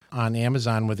on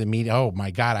Amazon with immediate, oh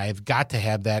my God, I've got to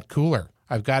have that cooler.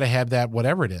 I've got to have that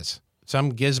whatever it is.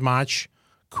 Some gizmoch,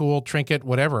 cool trinket,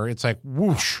 whatever. It's like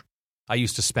whoosh. I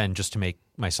used to spend just to make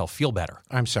myself feel better.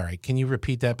 I'm sorry. Can you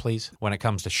repeat that, please? When it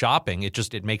comes to shopping,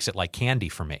 it makes it like candy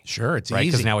for me. Sure, it's right?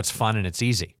 easy. Because now it's fun and it's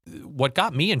easy. What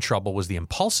got me in trouble was the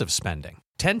impulsive spending.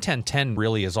 10-10-10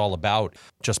 really is all about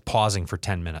just pausing for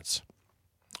 10 minutes.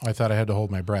 I thought I had to hold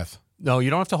my breath. No, you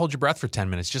don't have to hold your breath for 10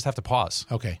 minutes. You just have to pause.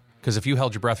 Okay. Because if you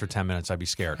held your breath for 10 minutes, I'd be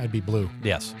scared. I'd be blue.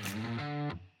 Yes.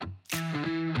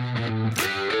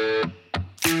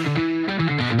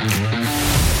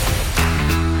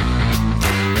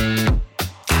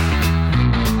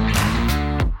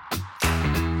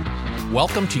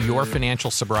 Welcome to Your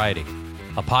Financial Sobriety,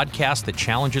 a podcast that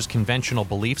challenges conventional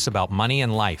beliefs about money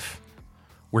and life.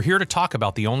 We're here to talk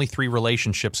about the only three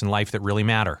relationships in life that really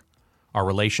matter: our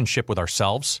relationship with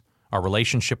ourselves, our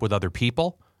relationship with other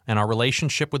people, and our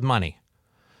relationship with money.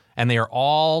 And they are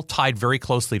all tied very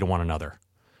closely to one another.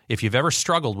 If you've ever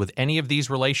struggled with any of these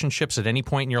relationships at any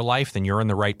point in your life, then you're in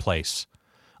the right place.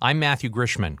 I'm Matthew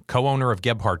Grishman, co-owner of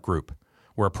Gebhardt Group.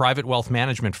 We're a private wealth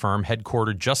management firm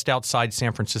headquartered just outside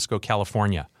San Francisco,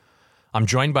 California. I'm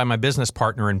joined by my business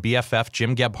partner and BFF,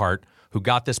 Jim Gebhardt, who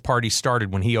got this party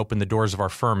started when he opened the doors of our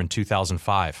firm in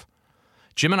 2005.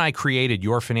 Jim and I created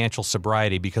Your Financial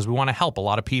Sobriety because we want to help a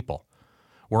lot of people.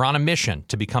 We're on a mission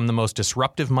to become the most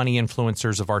disruptive money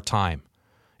influencers of our time.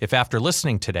 If after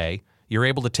listening today, you're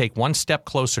able to take one step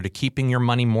closer to keeping your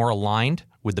money more aligned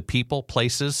with the people,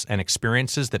 places, and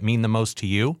experiences that mean the most to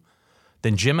you,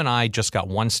 then Jim and I just got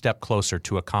one step closer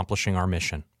to accomplishing our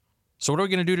mission. So what are we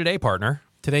going to do today, partner?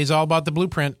 Today's all about the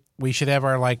blueprint. We should have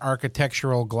our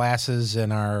architectural glasses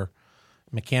and our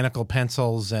mechanical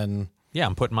pencils and Yeah,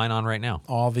 I'm putting mine on right now.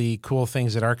 all the cool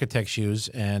things that architects use.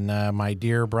 And my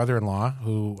dear brother-in-law,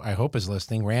 who I hope is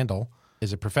listening, Randall,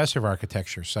 is a professor of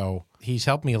architecture. So he's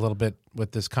helped me a little bit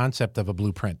with this concept of a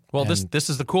blueprint. Well, And this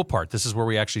is the cool part. This is where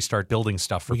we actually start building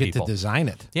stuff for we get people. to design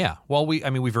it. Yeah. Well, we've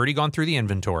already gone through the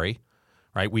inventory,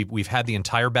 right? We've had the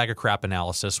entire bag of crap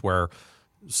analysis where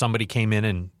somebody came in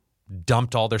and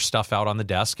dumped all their stuff out on the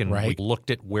desk, and Right. we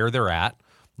looked at where they're at.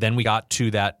 Then we got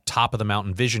to that top of the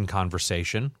mountain vision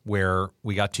conversation where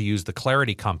we got to use the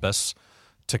clarity compass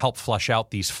to help flesh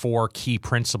out these four key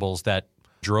principles that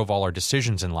drove all our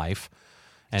decisions in life.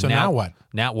 And So now what?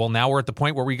 Now we're at the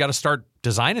point where we got to start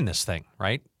designing this thing,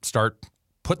 right? Start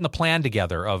putting the plan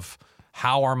together of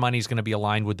how our money is going to be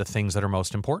aligned with the things that are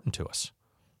most important to us.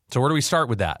 So where do we start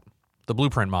with that? The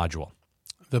blueprint module.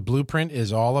 The blueprint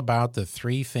is all about the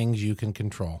three things you can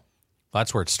control.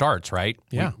 That's where it starts, right?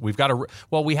 Yeah. We've got to,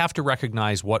 we have to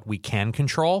recognize what we can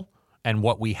control and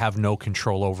what we have no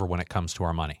control over when it comes to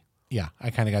our money. Yeah, I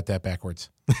kind of got that backwards.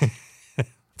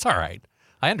 It's all right.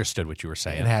 I understood what you were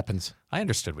saying. It happens. I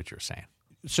understood what you were saying.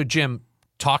 So, Jim,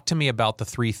 talk to me about the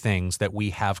three things that we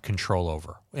have control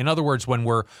over. In other words, when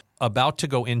we're about to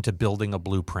go into building a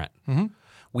blueprint,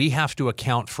 we have to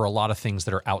account for a lot of things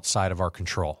that are outside of our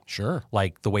control. Sure.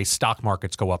 Like the way stock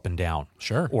markets go up and down.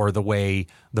 Sure. Or the way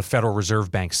the Federal Reserve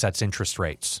Bank sets interest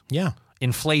rates. Yeah.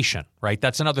 Inflation, right?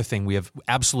 That's another thing we have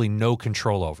absolutely no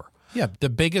control over. Yeah. The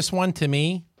biggest one to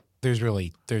me,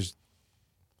 there's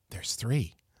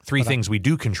three. Three things we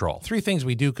do control. Three things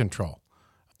we do control.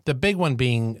 The big one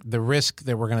being the risk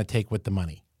that we're going to take with the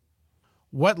money.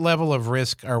 What level of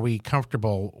risk are we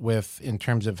comfortable with in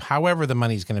terms of however the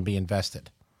money is going to be invested?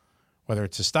 Whether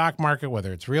it's a stock market,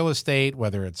 whether it's real estate,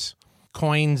 whether it's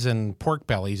coins and pork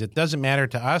bellies, it doesn't matter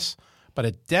to us, but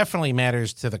it definitely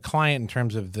matters to the client in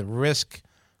terms of the risk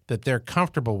that they're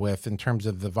comfortable with in terms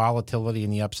of the volatility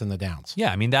and the ups and the downs.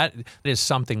 Yeah, I mean, that is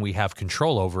something we have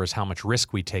control over, is how much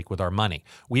risk we take with our money.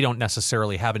 We don't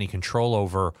necessarily have any control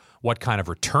over what kind of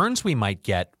returns we might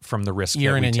get from the risk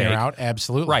Year that in we and take. year out,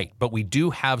 absolutely. Right, but we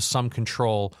do have some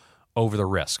control over the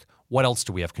risk. What else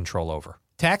do we have control over?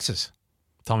 Taxes.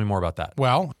 Tell me more about that.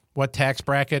 Well, what tax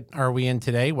bracket are we in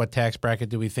today? What tax bracket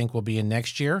do we think we'll be in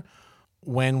next year?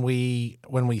 When we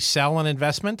sell an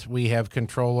investment, we have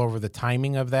control over the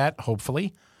timing of that,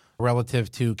 hopefully,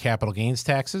 relative to capital gains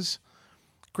taxes.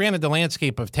 Granted, the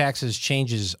landscape of taxes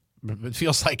changes, it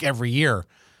feels like every year.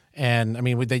 And, I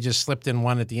mean, they just slipped in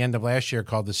one at the end of last year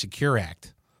called the Secure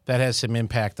Act. That has some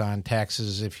impact on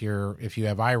taxes if you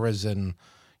have IRAs and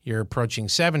you're approaching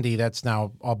 70. That's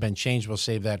now all been changed. We'll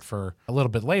save that for a little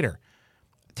bit later.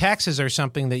 Taxes are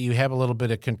something that you have a little bit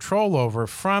of control over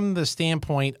from the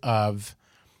standpoint of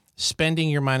spending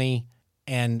your money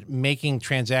and making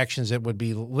transactions that would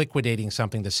be liquidating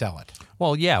something to sell it.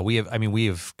 Well, yeah, we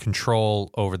have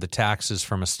control over the taxes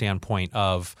from a standpoint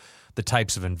of the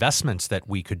types of investments that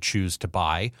we could choose to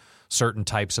buy. Certain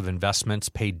types of investments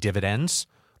pay dividends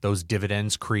those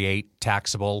dividends create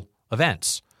taxable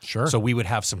events. Sure. So we would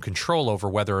have some control over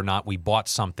whether or not we bought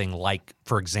something like,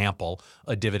 for example,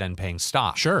 a dividend-paying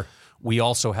stock. Sure. We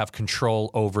also have control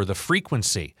over the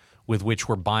frequency with which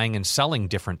we're buying and selling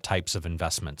different types of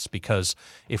investments. Because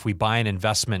if we buy an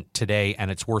investment today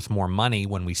and it's worth more money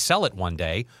when we sell it one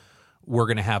day, we're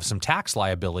going to have some tax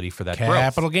liability for that growth.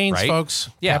 Capital gains, right? folks.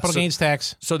 Yeah, Capital gains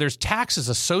tax. So there's taxes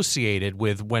associated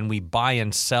with when we buy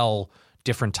and sell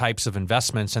different types of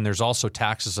investments, and there's also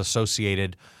taxes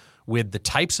associated with the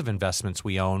types of investments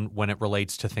we own when it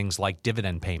relates to things like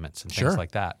dividend payments and things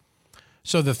like that.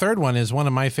 So the third one is one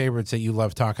of my favorites that you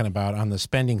love talking about on the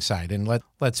spending side. And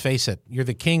let's face it, you're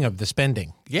the king of the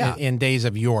spending in days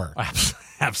of yore.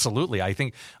 Absolutely. I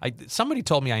think somebody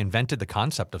told me I invented the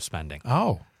concept of spending.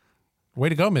 Oh, way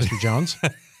to go, Mr. Jones.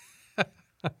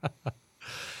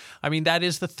 I mean, that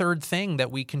is the third thing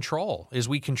that we control,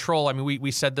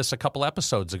 we said this a couple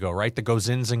episodes ago, right? The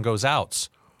goes-ins and goes-outs.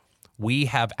 We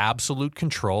have absolute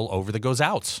control over the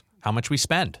goes-outs, how much we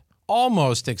spend.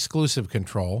 Almost exclusive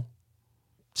control.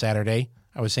 Saturday,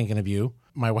 I was thinking of you.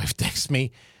 My wife texted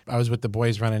me. I was with the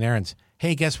boys running errands.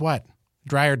 Hey, guess what?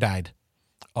 Dryer died.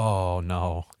 Oh,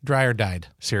 no. Dryer died.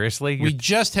 Seriously? We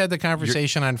just had the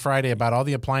conversation on Friday about all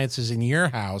the appliances in your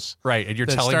house. Right, and you're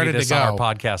telling me this on our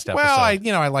podcast episode. Well,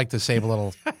 I like to save a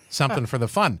little something for the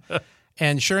fun.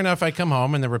 And sure enough, I come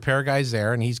home and the repair guy's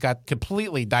there, and he's got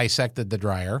completely dissected the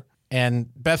dryer. And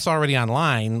Beth's already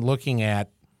online looking at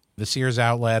the Sears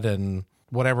outlet and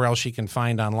whatever else she can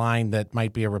find online that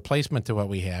might be a replacement to what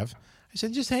we have. I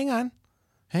said, just hang on.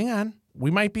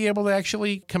 We might be able to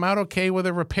actually come out okay with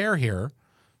a repair here.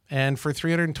 And for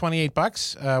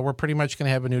 $328, we're pretty much going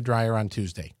to have a new dryer on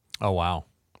Tuesday. Oh, wow.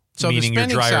 So meaning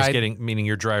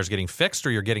your dryer's getting fixed,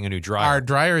 or you're getting a new dryer? Our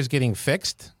dryer is getting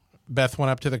fixed. Beth went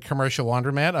up to the commercial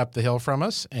laundromat up the hill from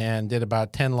us and did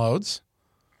about 10 loads.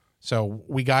 So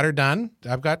we got her done.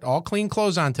 I've got all clean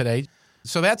clothes on today.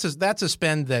 So that's a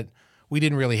spend that we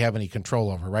didn't really have any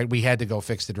control over, right? We had to go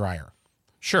fix the dryer.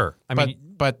 Sure.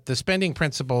 But the spending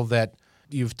principle that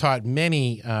you've taught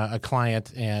many a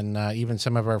client and even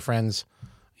some of our friends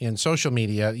in social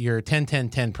media, your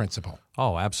 10-10-10 principle.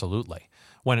 Oh, absolutely.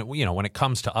 When it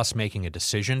comes to us making a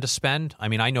decision to spend,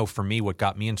 I know for me what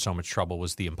got me in so much trouble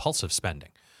was the impulsive spending.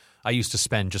 I used to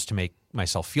spend just to make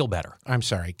myself feel better. I'm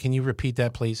sorry. Can you repeat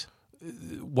that, please?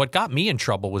 What got me in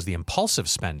trouble was the impulsive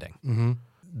spending. Mm-hmm.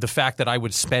 The fact that I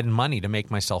would spend money to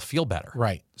make myself feel better.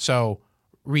 Right. So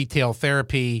retail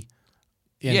therapy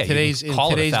in today's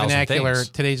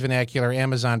vernacular,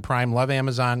 Amazon Prime, love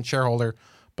Amazon, shareholder,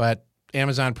 but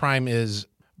Amazon Prime is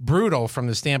brutal from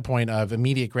the standpoint of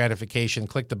immediate gratification.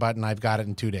 Click the button, I've got it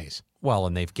in 2 days. Well,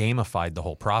 and they've gamified the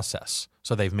whole process.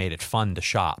 So they've made it fun to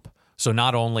shop. So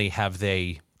not only have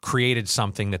they created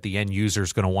something that the end user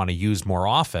is going to want to use more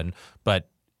often, but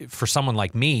for someone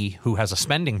like me who has a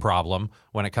spending problem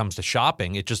when it comes to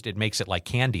shopping, it makes it like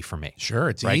candy for me. Sure,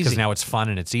 it's right? easy. Because now it's fun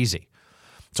and it's easy.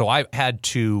 So I had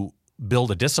to build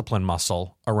a discipline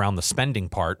muscle around the spending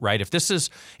part, right?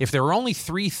 If there are only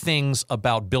 3 things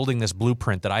about building this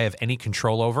blueprint that I have any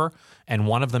control over, and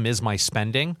one of them is my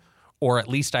spending, or at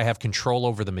least I have control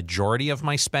over the majority of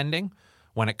my spending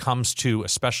when it comes to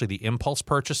especially the impulse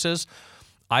purchases,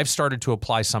 I've started to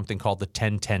apply something called the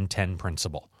 10-10-10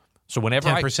 principle. So whenever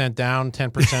 10% down,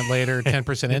 10% later,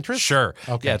 10% interest? Sure.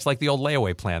 Okay. Yeah, it's like the old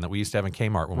layaway plan that we used to have in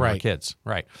Kmart when we were kids.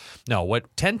 Right. No,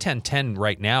 what 10-10-10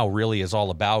 right now really is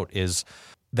all about is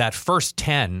that first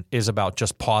 10 is about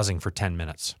just pausing for 10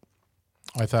 minutes.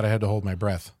 I thought I had to hold my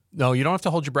breath. No, you don't have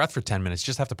to hold your breath for 10 minutes. You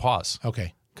just have to pause.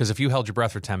 Okay. Because if you held your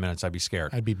breath for 10 minutes, I'd be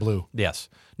scared. I'd be blue. Yes.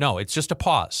 No, it's just a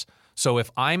pause. So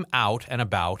if I'm out and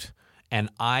about and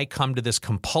I come to this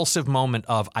compulsive moment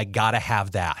of I got to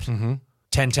have that,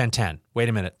 10-10-10. Wait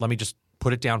a minute. Let me just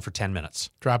put it down for 10 minutes.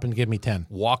 Drop and give me 10.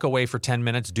 Walk away for 10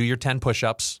 minutes. Do your 10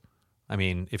 push-ups.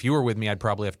 If you were with me, I'd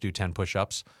probably have to do 10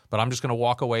 push-ups. But I'm just going to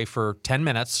walk away for 10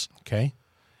 minutes. Okay.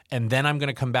 And then I'm going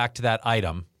to come back to that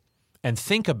item and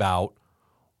think about,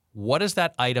 what does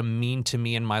that item mean to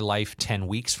me in my life 10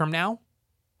 weeks from now,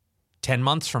 10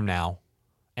 months from now,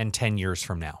 and 10 years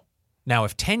from now? Now,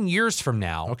 if 10 years from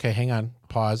now... Okay, hang on.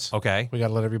 Pause. Okay. We got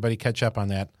to let everybody catch up on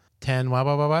that. 10, blah,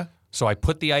 blah, blah, blah. So I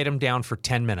put the item down for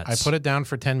 10 minutes. I put it down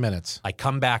for 10 minutes. I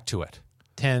come back to it.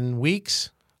 10 weeks.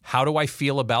 How do I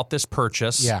feel about this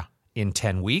purchase in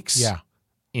 10 weeks,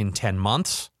 in 10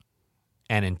 months,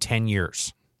 and in 10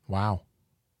 years? Wow.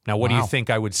 Now, what do you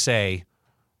think I would say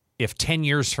if 10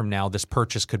 years from now this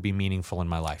purchase could be meaningful in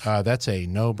my life? That's a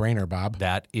no-brainer, Bob.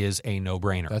 That is a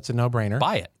no-brainer. That's a no-brainer.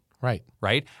 Buy it. Right.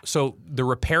 right? So the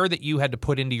repair that you had to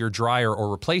put into your dryer or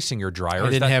replacing your dryer, I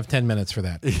didn't have 10 minutes for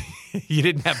that. you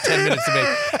didn't have 10 minutes to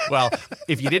make. Well,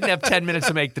 if you didn't have 10 minutes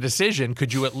to make the decision,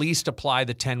 could you at least apply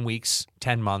the 10 weeks,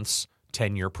 10 months,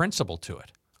 10-year principle to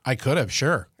it? I could have,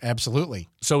 sure. Absolutely.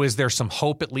 So is there some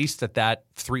hope at least that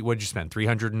what did you spend?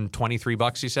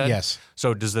 $323 you said? Yes.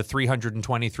 So does the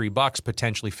 $323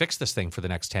 potentially fix this thing for the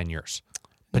next 10 years?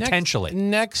 Potentially.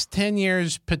 Next 10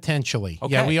 years, potentially.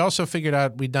 Okay. Yeah, we also figured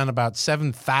out we'd done about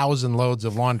 7,000 loads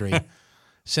of laundry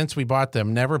since we bought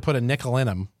them, never put a nickel in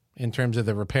them in terms of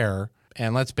the repair.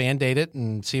 And let's Band-Aid it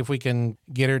and see if we can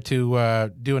get her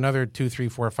to do another 2, 3,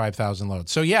 4, 5,000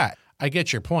 loads. So, yeah, I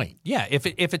get your point. Yeah, if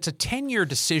it's a 10-year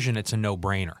decision, it's a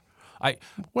no-brainer.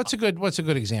 What's a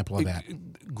good example of that?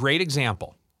 Great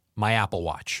example, my Apple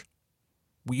Watch.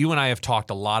 You and I have talked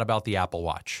a lot about the Apple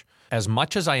Watch. As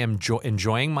much as I am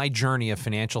enjoying my journey of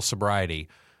financial sobriety,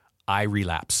 I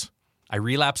relapse. I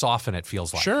relapse often, it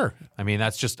feels like. Sure. I mean,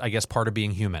 that's just, I guess, part of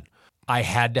being human. I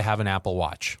had to have an Apple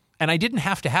Watch. And I didn't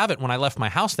have to have it when I left my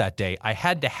house that day. I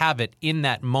had to have it in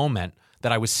that moment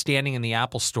that I was standing in the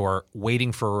Apple store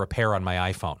waiting for a repair on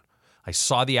my iPhone. I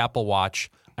saw the Apple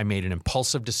Watch. I made an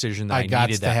impulsive decision that I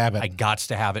needed that. I gots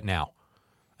to have it now.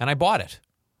 And I bought it.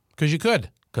 Because you could.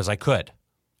 Because I could.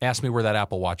 Ask me where that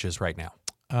Apple Watch is right now.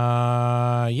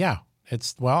 Yeah.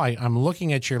 I'm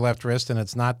looking at your left wrist and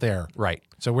it's not there. Right.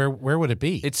 So where would it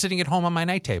be? It's sitting at home on my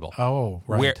night table. Oh,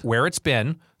 right. Where it's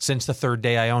been since the third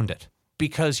day I owned it.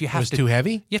 Because you have to. It was too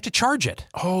heavy? You have to charge it.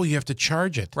 Oh, you have to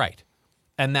charge it. Right.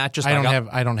 And that just I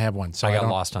don't have one. So I got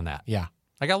lost on that. Yeah.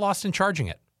 I got lost in charging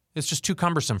it. It's just too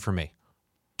cumbersome for me.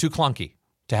 Too clunky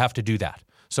to have to do that.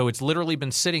 So it's literally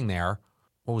been sitting there.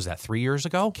 What was that, 3 years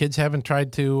ago? Kids haven't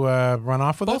tried to run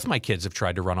off with it? Both my kids have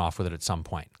tried to run off with it at some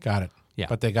point. Got it. Yeah.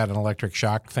 But they got an electric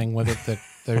shock thing with it that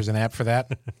there's an app for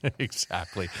that?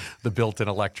 Exactly. The built-in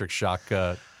electric shock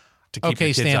to keep your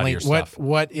kids Stanley, out of your stuff.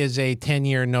 what is a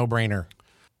 10-year no-brainer?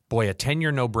 Boy, a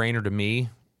 10-year no-brainer to me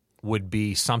would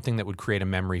be something that would create a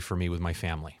memory for me with my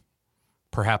family.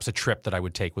 Perhaps a trip that I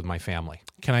would take with my family.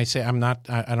 Can I say, I don't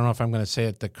know if I'm going to say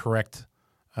it the correct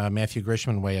Matthew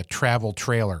Grisham way, a travel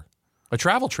trailer. A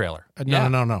travel trailer.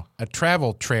 No. A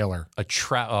travel trailer.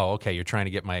 Oh, okay. You're trying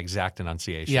to get my exact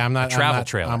enunciation. Yeah, I'm not. A travel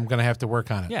trailer. I'm going to have to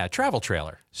work on it. Yeah, a travel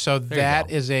trailer. So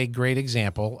that is a great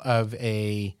example of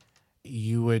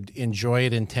you would enjoy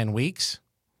it in 10 weeks.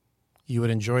 You would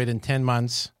enjoy it in 10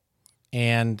 months.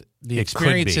 And the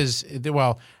experiences,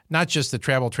 well, not just the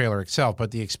travel trailer itself,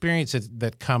 but the experiences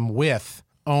that come with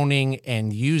owning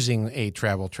and using a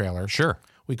travel trailer. Sure.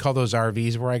 We call those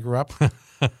RVs where I grew up.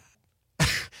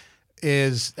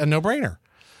 Is a no-brainer.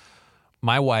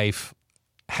 My wife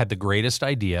had the greatest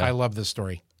idea. I love this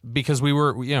story. Because we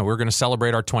were going to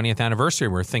celebrate our 20th anniversary.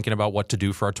 We were thinking about what to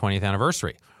do for our 20th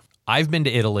anniversary. I've been to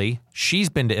Italy. She's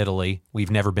been to Italy. We've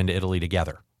never been to Italy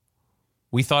together.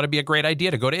 We thought it'd be a great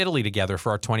idea to go to Italy together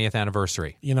for our 20th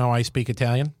anniversary. You know, I speak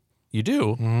Italian. You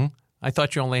do? Mm-hmm. I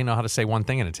thought you only know how to say one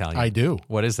thing in Italian. I do.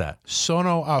 What is that?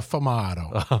 Sono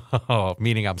affamato. Oh,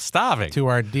 meaning I'm starving. To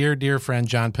our dear, dear friend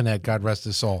John Panette, God rest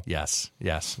his soul. Yes.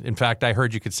 In fact, I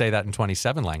heard you could say that in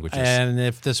 27 languages. And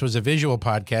if this was a visual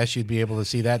podcast, you'd be able to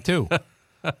see that too.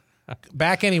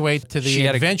 Back anyway to the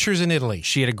adventures in Italy.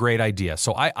 She had a great idea.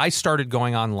 So I started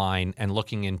going online and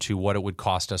looking into what it would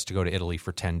cost us to go to Italy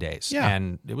for 10 days. Yeah.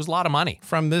 And it was a lot of money.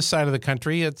 From this side of the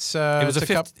country, it was a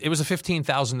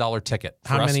 $15,000 ticket.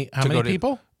 How many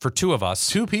people? For two of us.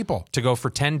 2 people. To go for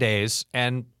 10 days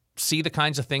and see the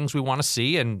kinds of things we want to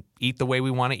see and eat the way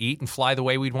we want to eat and fly the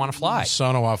way we'd want to fly.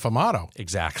 Sono affamato.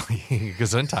 Exactly.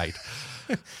 Gesundheit.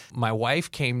 My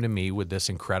wife came to me with this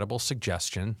incredible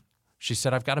suggestion. She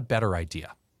said, I've got a better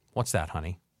idea. What's that,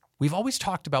 honey? We've always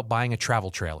talked about buying a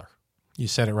travel trailer. You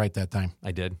said it right that time.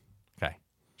 I did? Okay.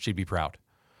 She'd be proud.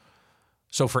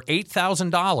 So for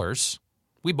 $8,000,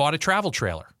 we bought a travel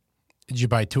trailer. Did you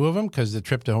buy 2 of them? Because the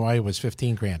trip to Hawaii was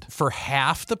 $15,000. For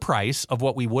half the price of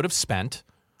what we would have spent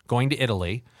going to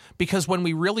Italy. Because when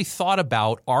we really thought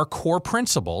about our core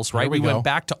principles, right? We went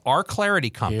back to our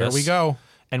clarity compass. Here we go.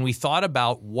 And we thought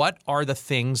about what are the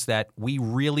things that we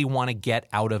really want to get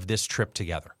out of this trip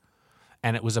together.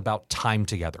 And it was about time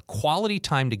together, quality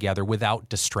time together without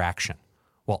distraction.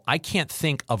 Well, I can't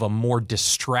think of a more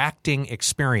distracting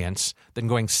experience than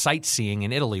going sightseeing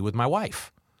in Italy with my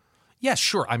wife. Yes,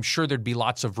 sure. I'm sure there'd be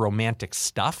lots of romantic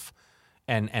stuff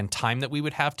and time that we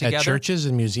would have together. At churches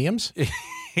and museums?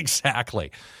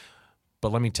 Exactly.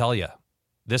 But let me tell you,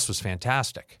 this was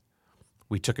fantastic.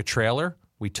 We took a trailer.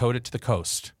 We towed it to the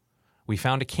coast. We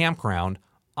found a campground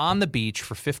on the beach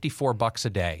for $54 a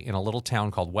day in a little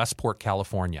town called Westport,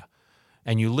 California.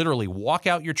 And you literally walk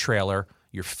out your trailer,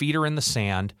 your feet are in the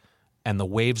sand, and the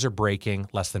waves are breaking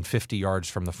less than 50 yards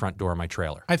from the front door of my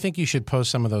trailer. I think you should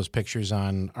post some of those pictures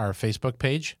on our Facebook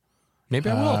page. Maybe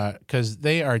I will. Because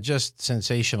they are just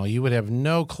sensational. You would have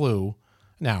no clue.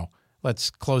 Now,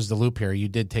 let's close the loop here. You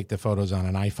did take the photos on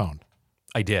an iPhone.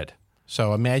 I did.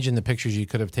 So imagine the pictures you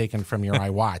could have taken from your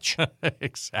iWatch.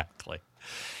 Exactly.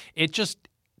 It just...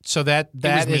 So that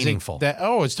was is meaningful.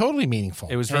 It's totally meaningful.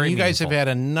 It was very And you guys have meaningful.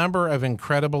 had a number of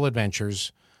incredible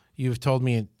adventures. You've told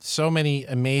me so many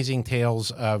amazing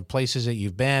tales of places that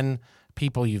you've been,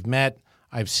 people you've met.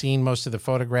 I've seen most of the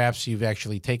photographs. You've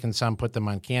actually taken some, put them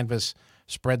on canvas,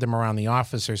 spread them around the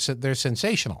office. They're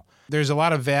sensational. There's a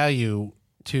lot of value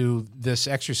to this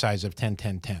exercise of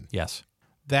 10-10-10. Yes.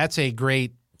 That's a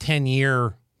great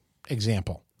 10-year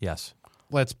example. Yes.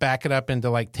 Let's back it up into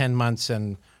like 10 months,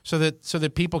 and so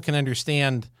that people can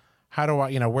understand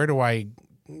where do I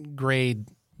grade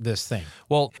this thing?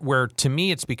 Well, where to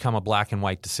me it's become a black and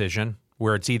white decision,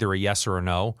 where it's either a yes or a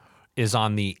no, is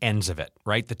on the ends of it,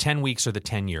 right? The 10 weeks or the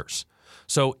 10 years.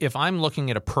 So if I'm looking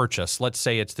at a purchase, let's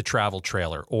say it's the travel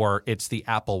trailer, or it's the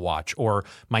Apple Watch, or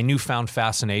my newfound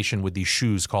fascination with these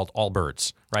shoes called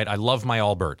Allbirds, right? I love my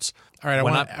Allbirds. All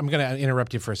right, I'm going to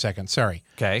interrupt you for a second. Sorry.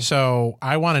 Okay. So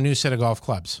I want a new set of golf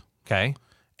clubs, Okay.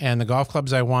 and the golf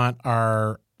clubs I want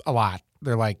are a lot.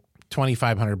 They're like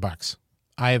 $2,500.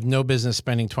 I have no business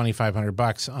spending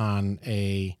 $2,500 on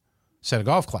a set of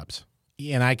golf clubs,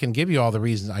 and I can give you all the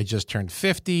reasons. I just turned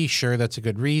 50. Sure, that's a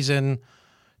good reason.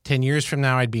 10 years from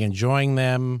now, I'd be enjoying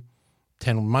them.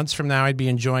 10 months from now, I'd be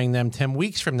enjoying them. 10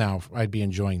 weeks from now, I'd be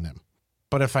enjoying them.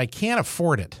 But if I can't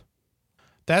afford it,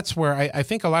 that's where I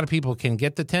think a lot of people can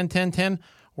get the 10-10-10.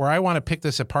 Where I want to pick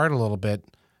this apart a little bit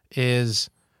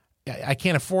is I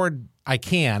can't afford. I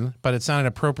can, but it's not an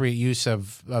appropriate use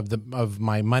of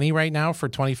my money right now for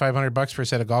 $2,500 for a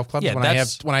set of golf clubs. Yeah,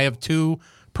 when I have two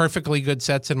perfectly good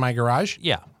sets in my garage.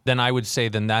 Yeah. Then I would say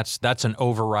that's an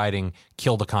overriding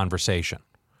kill the conversation,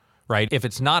 right? If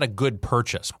it's not a good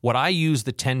purchase, what I use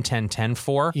the 10-10-10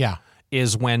 for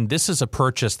is when this is a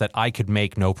purchase that I could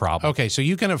make no problem. Okay, so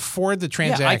you can afford the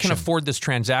transaction. Yeah, I can afford this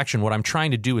transaction. What I'm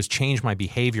trying to do is change my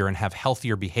behavior and have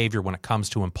healthier behavior when it comes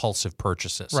to impulsive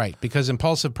purchases. Right, because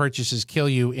impulsive purchases kill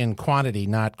you in quantity,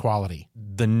 not quality.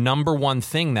 The number one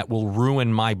thing that will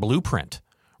ruin my blueprint,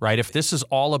 right? If this is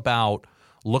all about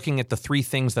looking at the three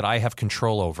things that I have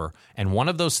control over, and one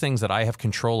of those things that I have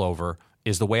control over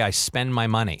is the way I spend my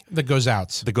money. The goes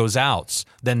outs.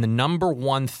 Then the number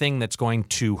one thing that's going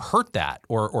to hurt that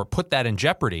or put that in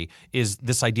jeopardy is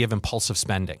this idea of impulsive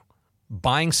spending.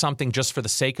 Buying something just for the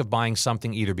sake of buying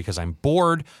something, either because I'm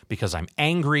bored, because I'm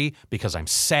angry, because I'm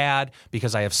sad,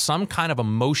 because I have some kind of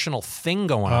emotional thing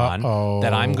going on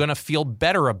that I'm going to feel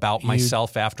better about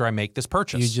myself after I make this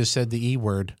purchase. You just said the E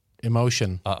word,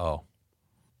 emotion. Uh-oh.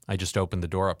 I just opened the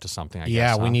door up to something, I guess.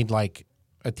 Yeah, huh? we need like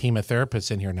a team of therapists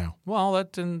in here now. Well,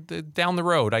 down the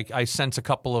road, I sense a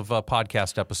couple of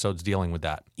podcast episodes dealing with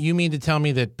that. You mean to tell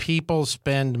me that people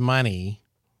spend money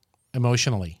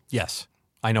emotionally? Yes,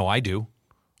 I know I do.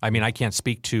 I mean, I can't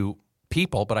speak to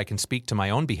people, but I can speak to my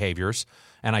own behaviors,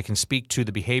 and I can speak to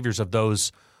the behaviors of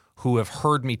those who have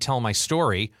heard me tell my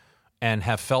story and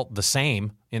have felt the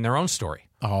same in their own story.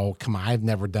 Oh, come on. I've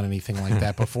never done anything like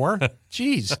that before.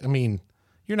 Jeez. I mean,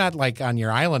 you're not like on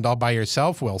your island all by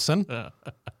yourself, Wilson.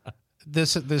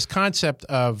 This concept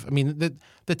of, I mean,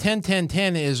 the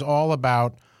 10-10-10 is all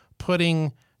about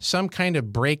putting some kind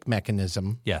of brake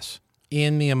mechanism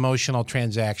in the emotional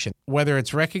transaction, whether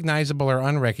it's recognizable or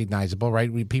unrecognizable,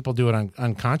 right? People do it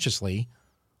unconsciously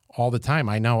all the time.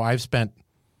 I know I've spent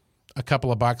a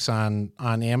couple of bucks on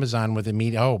Amazon with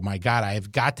immediate, oh my God,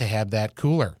 I've got to have that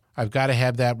cooler. I've got to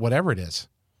have that whatever it is.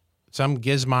 Some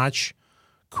gizmoch,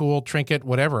 cool trinket,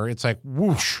 whatever. It's like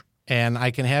whoosh, and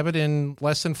I can have it in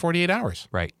less than 48 hours.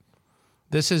 Right.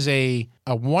 This is a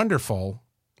wonderful...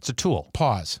 It's a tool.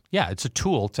 Pause. Yeah, it's a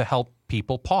tool to help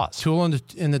people pause. Tool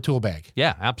in the tool bag.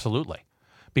 Yeah, absolutely.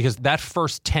 Because that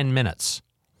first 10 minutes,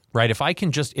 right? If I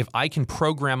can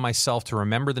program myself to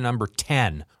remember the number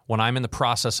 10 when I'm in the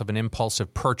process of an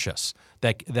impulsive purchase,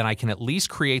 then I can at least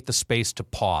create the space to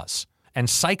pause. And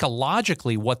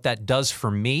psychologically, what that does for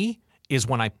me is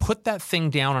when I put that thing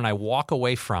down and I walk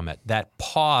away from it, that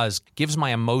pause gives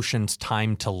my emotions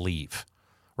time to leave,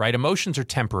 right? Emotions are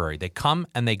temporary. They come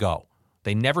and they go.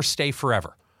 They never stay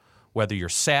forever. Whether you're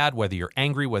sad, whether you're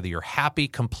angry, whether you're happy,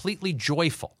 completely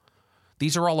joyful.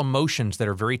 These are all emotions that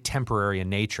are very temporary in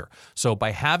nature. So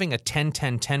by having a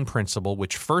 10-10-10 principle,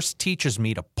 which first teaches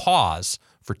me to pause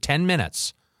for 10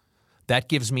 minutes, that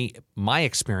gives me, my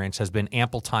experience has been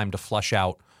ample time to flush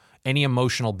out any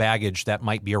emotional baggage that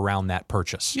might be around that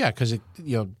purchase. Yeah, because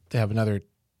they have another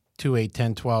 2, 8,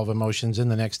 10, 12 emotions in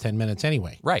the next 10 minutes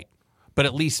anyway. Right. But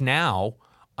at least now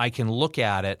I can look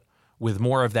at it with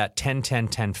more of that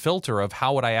 10-10-10 filter of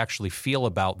how would I actually feel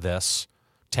about this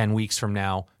 10 weeks from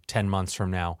now, 10 months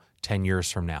from now, 10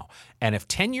 years from now. And if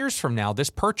 10 years from now this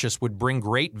purchase would bring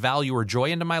great value or joy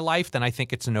into my life, then I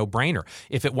think it's a no-brainer.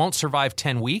 If it won't survive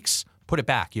 10 weeks, put it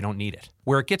back. You don't need it.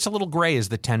 Where it gets a little gray is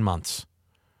the 10 months,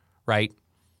 right?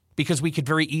 Because we could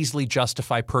very easily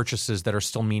justify purchases that are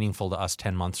still meaningful to us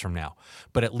 10 months from now.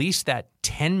 But at least that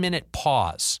 10-minute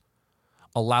pause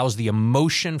allows the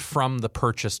emotion from the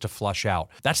purchase to flush out.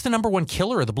 That's the number one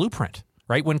killer of the blueprint,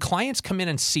 right? When clients come in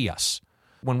and see us,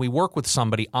 when we work with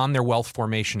somebody on their wealth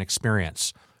formation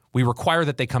experience, we require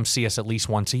that they come see us at least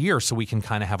once a year so we can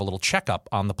kind of have a little checkup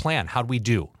on the plan. How do we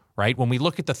do, right? When we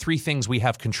look at the three things we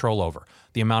have control over,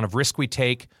 the amount of risk we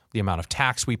take, the amount of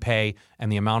tax we pay, and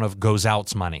the amount of goes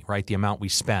out's money, right? The amount we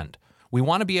spend. We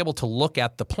want to be able to look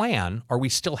at the plan. Are we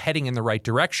still heading in the right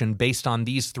direction based on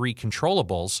these three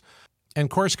controllables? And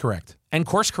course correct. And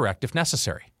course correct if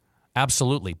necessary.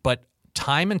 Absolutely. But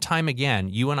time and time again,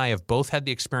 you and I have both had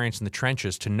the experience in the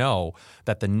trenches to know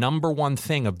that the number one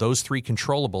thing of those three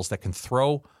controllables that can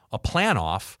throw a plan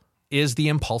off is the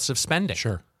impulsive spending.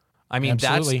 Sure. I mean,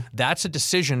 Absolutely. that's a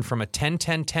decision from a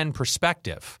 10-10-10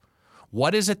 perspective.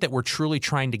 What is it that we're truly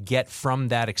trying to get from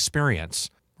that experience?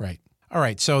 Right. All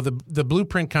right. So the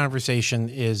blueprint conversation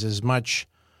is as much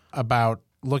about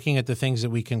looking at the things that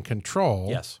we can control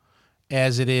Yes.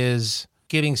 as it is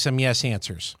getting some yes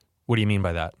answers. What do you mean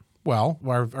by that? Well,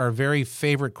 our very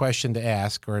favorite question to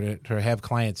ask or to have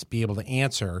clients be able to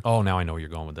answer Oh, now I know where you're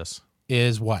going with this.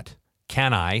 is what?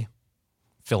 Can I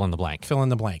fill in the blank? Fill in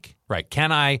the blank. Right.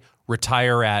 Can I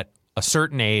retire at a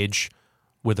certain age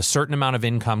with a certain amount of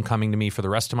income coming to me for the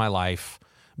rest of my life,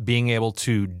 being able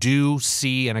to do,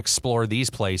 see, and explore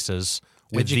these places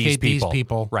with Educate these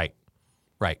people. Right.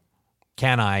 Right.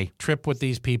 Can I? Trip with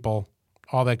these people,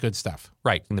 all that good stuff.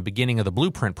 Right. And the beginning of the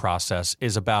blueprint process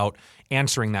is about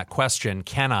answering that question,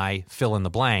 can I fill in the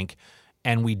blank?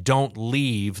 And we don't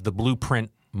leave the blueprint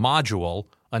module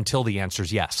until the answer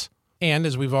is yes. And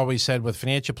as we've always said with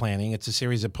financial planning, it's a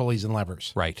series of pulleys and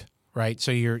levers. Right. Right.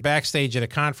 So you're backstage at a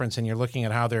conference and you're looking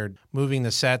at how they're moving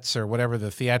the sets or whatever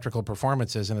the theatrical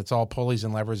performance is, and it's all pulleys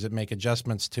and levers that make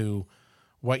adjustments to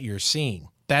what you're seeing.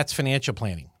 That's financial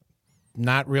planning.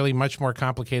 Not really much more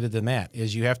complicated than that.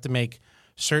 Is you have to make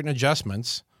certain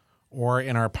adjustments, or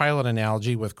in our pilot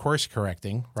analogy with course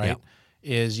correcting, right,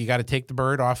 is you got to take the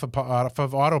bird off of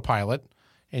autopilot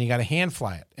and you got to hand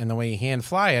fly it. And the way you hand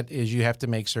fly it is you have to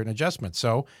make certain adjustments.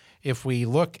 So if we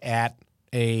look at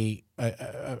an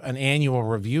annual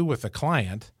review with a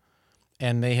client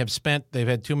and they've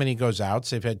had too many goes outs,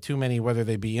 they've had too many, whether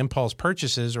they be impulse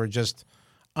purchases or just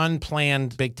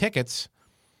unplanned big tickets,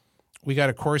 we got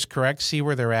to course correct, see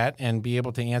where they're at, and be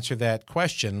able to answer that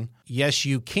question. Yes,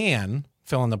 you can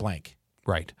fill in the blank.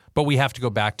 Right. But we have to go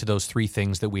back to those three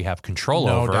things that we have control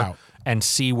No over doubt. and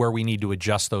see where we need to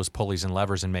adjust those pulleys and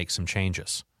levers and make some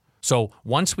changes. So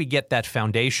once we get that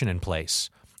foundation in place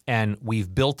and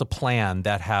we've built a plan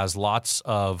that has lots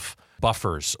of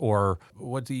buffers, or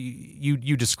what do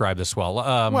you describe this well?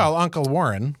 Well, Uncle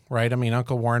Warren, right? I mean,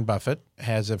 Uncle Warren Buffett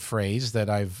has a phrase that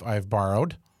I've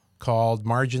borrowed called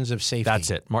margins of safety. That's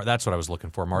it. That's what I was looking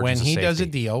for, margins When of he safety. does a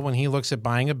deal, when he looks at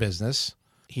buying a business,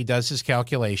 he does his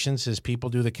calculations, his people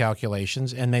do the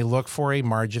calculations, and they look for a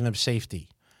margin of safety.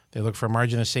 They look for a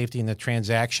margin of safety in the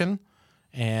transaction,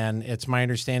 and it's my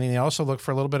understanding they also look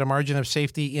for a little bit of margin of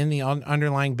safety in the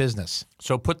underlying business.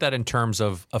 So put that in terms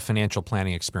of a financial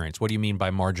planning experience. What do you mean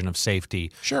by margin of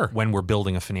safety Sure. when we're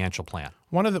building a financial plan?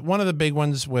 One of the big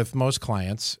ones with most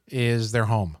clients is their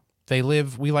home.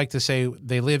 We like to say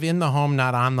they live in the home,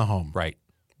 not on the home. Right.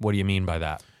 What do you mean by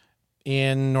that?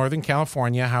 In Northern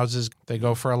California, houses, they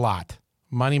go for a lot.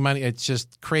 Money. It's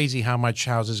just crazy how much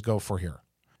houses go for here.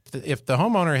 If the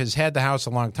homeowner has had the house a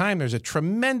long time, there's a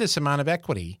tremendous amount of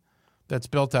equity that's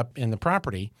built up in the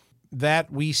property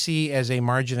that we see as a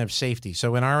margin of safety.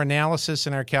 So in our analysis,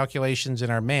 in our calculations, in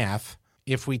our math,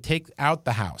 if we take out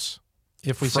the house,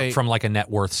 if we say From like a net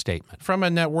worth statement. from a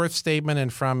net worth statement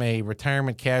and from a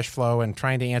retirement cash flow and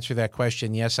trying to answer that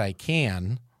question, yes, I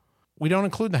can, we don't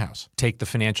include the house. Take the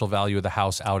financial value of the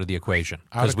house out of the equation.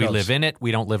 Out Because it we goes. live in it,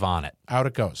 we don't live on it. Out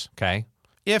it goes. Okay?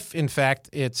 If, in fact,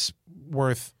 it's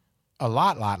worth a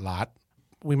lot,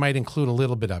 we might include a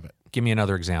little bit of it. Give me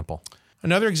another example.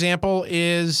 Another example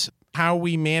is how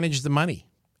we manage the money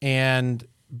and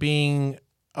being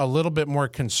a little bit more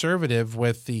conservative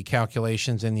with the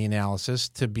calculations and the analysis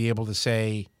to be able to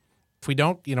say, if we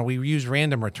don't, we use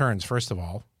random returns, first of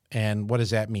all. And what does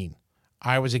that mean?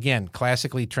 I was, again,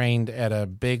 classically trained at a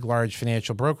big, large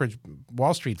financial brokerage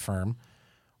Wall Street firm.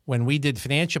 When we did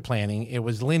financial planning, it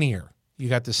was linear. You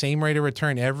got the same rate of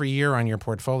return every year on your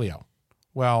portfolio.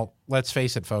 Well, let's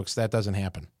face it, folks, that doesn't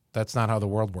happen. That's not how the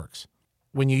world works.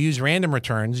 When you use random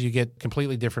returns, you get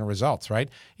completely different results, right?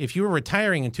 If you were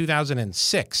retiring in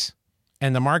 2006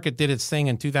 and the market did its thing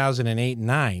in 2008 and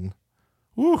 9,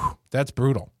 whew, that's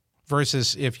brutal.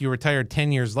 Versus if you retired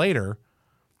 10 years later,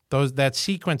 that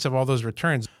sequence of all those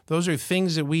returns, those are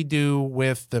things that we do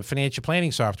with the financial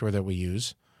planning software that we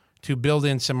use to build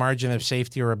in some margin of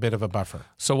safety or a bit of a buffer.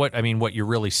 So what you're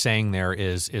really saying there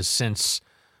is since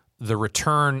the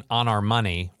return on our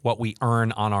money, what we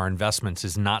earn on our investments,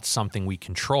 is not something we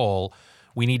control,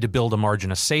 we need to build a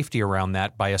margin of safety around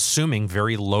that by assuming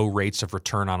very low rates of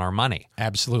return on our money.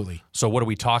 Absolutely. So what are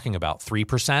we talking about?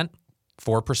 3%?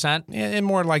 4%? And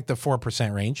more like the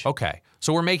 4% range. Okay.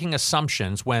 So we're making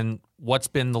assumptions when what's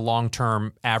been the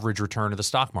long-term average return of the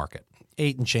stock market?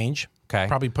 8 and change. Okay.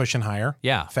 Probably pushing higher.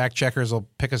 Yeah. Fact checkers will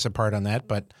pick us apart on that,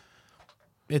 but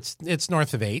it's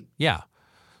north of 8. Yeah.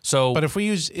 So, but if we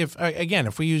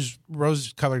use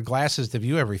rose-colored glasses to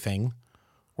view everything,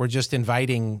 we're just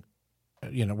inviting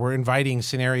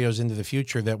scenarios into the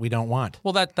future that we don't want.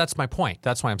 Well, that's my point.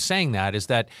 That's why I'm saying that, is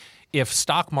that if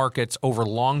stock markets over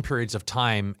long periods of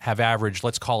time have averaged,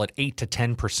 let's call it 8 to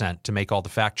 10% to make all the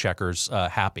fact checkers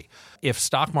happy. If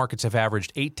stock markets have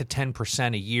averaged 8 to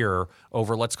 10% a year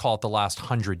over, let's call it the last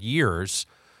 100 years,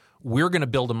 we're going to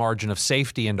build a margin of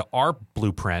safety into our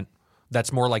blueprint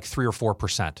that's more like 3 or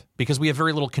 4% because we have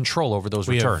very little control over those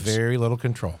returns. We have very little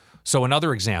control. So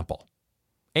another example,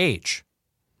 age,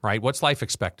 right? What's life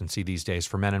expectancy these days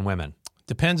for men and women?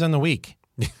 Depends on the week.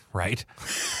 Right.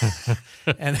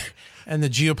 and the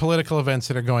geopolitical events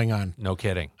that are going on. No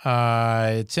kidding.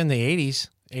 It's in the 80s,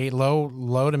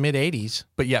 low to mid 80s.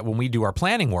 But yet when we do our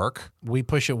planning work, we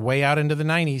push it way out into the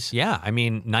 90s. Yeah. I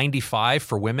mean, 95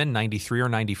 for women, 93 or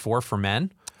 94 for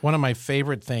men. One of my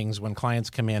favorite things when clients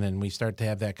come in and we start to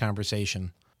have that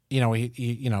conversation,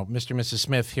 Mr. and Mrs.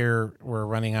 Smith here, we're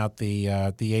running out the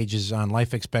ages on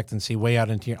life expectancy way out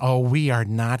into we are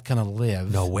not going to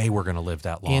live. No way we're going to live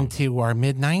that long. Into our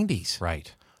mid 90s.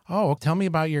 Right. Oh, tell me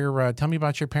about your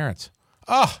parents.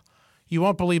 Oh, you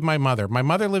won't believe my mother. My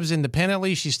mother lives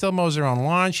independently. She still mows her own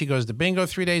lawn. She goes to bingo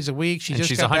 3 days a week. She's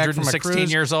got back from a cruise. 116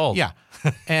 years old. Yeah.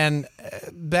 And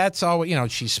that's all,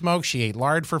 she smoked. She ate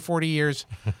lard for 40 years.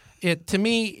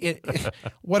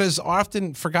 What is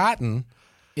often forgotten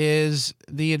is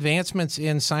the advancements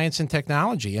in science and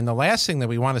technology. And the last thing that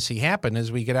we want to see happen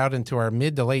is we get out into our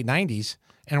mid to late 90s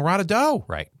and we're out of dough.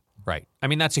 Right. I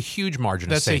mean, that's a huge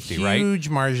margin of safety, right? That's a huge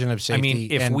margin of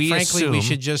safety. I mean, frankly, we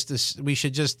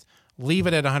should just leave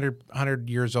it at 100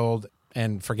 years old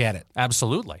and forget it.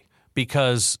 Absolutely.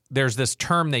 Because there's this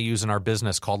term they use in our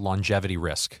business called longevity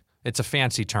risk. It's a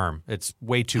fancy term. It's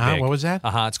way too big. What was that?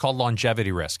 It's called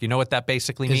longevity risk. You know what that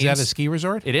basically means? Is that a ski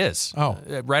resort? It is. Oh.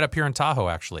 Right up here in Tahoe,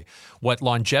 actually. What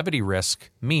longevity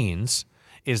risk means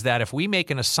is that if we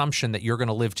make an assumption that you're going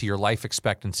to live to your life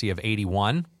expectancy of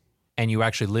 81 and you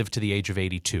actually live to the age of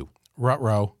 82.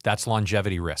 Ruh-roh. That's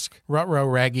longevity risk. Ruh-roh,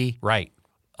 raggy. Right.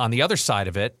 On the other side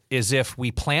of it is if we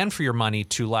plan for your money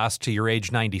to last to your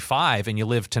age 95 and you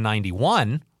live to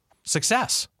 91,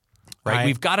 success. Right?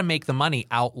 We've got to make the money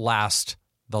outlast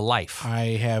the life.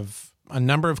 I have a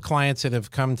number of clients that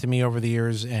have come to me over the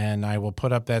years, and I will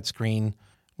put up that screen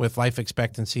with life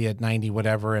expectancy at 90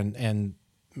 whatever, and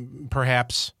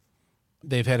perhaps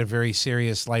they've had a very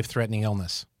serious life-threatening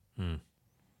illness. And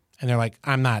they're like,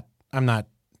 I'm not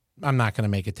going to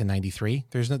make it to 93.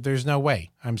 There's no way.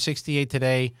 I'm 68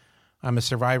 today. I'm a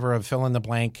survivor of fill in the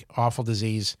blank, awful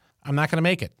disease. I'm not going to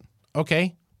make it.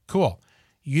 Okay, cool.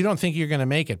 You don't think you're going to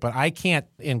make it, but I can't,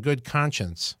 in good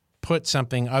conscience, put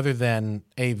something other than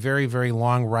a very, very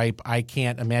long ripe, I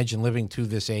can't imagine living to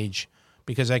this age,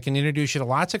 because I can introduce you to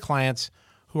lots of clients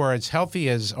who are as healthy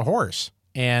as a horse,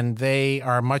 and they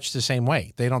are much the same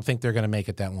way. They don't think they're going to make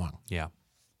it that long. Yeah.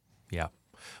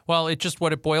 Well,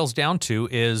 what it boils down to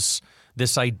is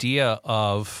this idea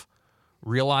of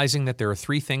realizing that there are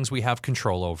 3 things we have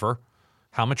control over: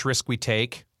 how much risk we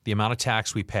take, the amount of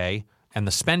tax we pay, and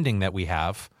the spending that we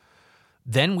have.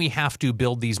 Then we have to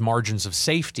build these margins of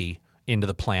safety into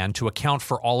the plan to account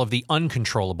for all of the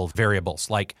uncontrollable variables,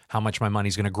 like how much my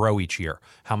money's going to grow each year,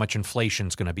 how much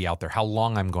inflation's going to be out there, how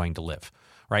long I'm going to live,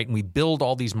 right? And we build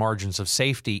all these margins of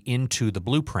safety into the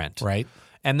blueprint. Right.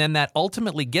 And then that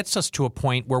ultimately gets us to a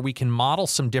point where we can model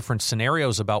some different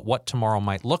scenarios about what tomorrow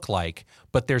might look like.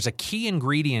 But there's a key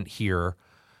ingredient here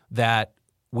that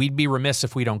we'd be remiss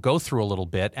if we don't go through a little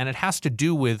bit, and it has to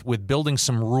do with building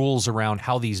some rules around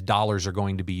how these dollars are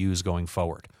going to be used going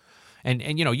forward. And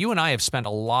you and I have spent a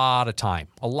lot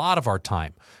of our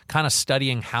time, kind of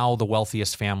studying how the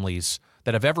wealthiest families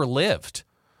that have ever lived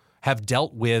have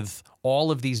dealt with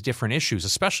all of these different issues,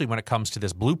 especially when it comes to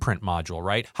this blueprint module,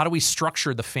 right? How do we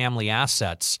structure the family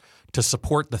assets to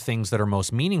support the things that are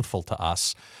most meaningful to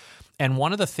us? And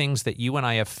one of the things that you and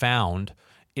I have found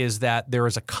is that there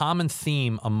is a common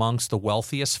theme amongst the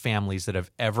wealthiest families that have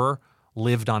ever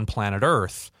lived on planet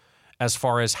Earth as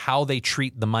far as how they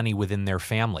treat the money within their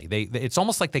family. It's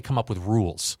almost like they come up with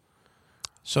rules.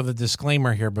 So the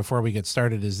disclaimer here before we get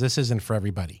started is this isn't for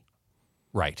everybody.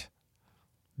 Right.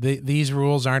 These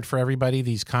rules aren't for everybody.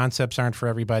 These concepts aren't for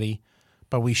everybody.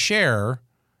 But we share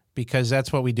because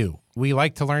that's what we do. We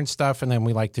like to learn stuff, and then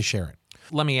we like to share it.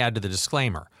 Let me add to the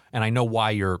disclaimer, and I know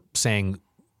why you're saying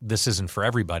this isn't for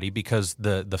everybody, because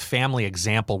the family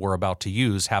example we're about to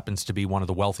use happens to be one of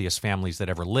the wealthiest families that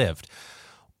ever lived.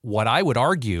 What I would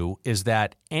argue is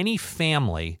that any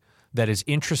family that is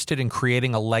interested in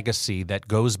creating a legacy that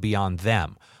goes beyond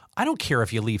them, I don't care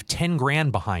if you leave 10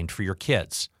 grand behind for your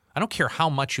kids. I don't care how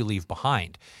much you leave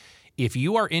behind. If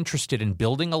you are interested in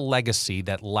building a legacy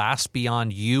that lasts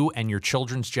beyond you and your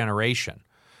children's generation,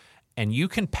 and you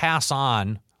can pass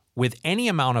on with any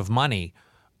amount of money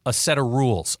a set of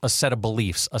rules, a set of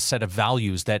beliefs, a set of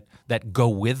values that go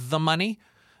with the money,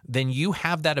 then you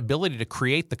have that ability to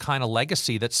create the kind of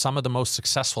legacy that some of the most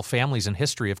successful families in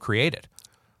history have created.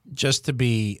 Just to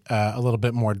be a little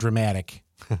bit more dramatic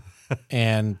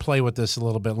and play with this a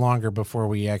little bit longer before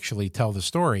we actually tell the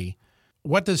story,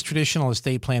 what does traditional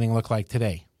estate planning look like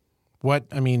today?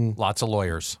 Lots of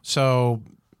lawyers. So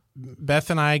Beth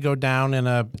and I go down in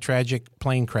a tragic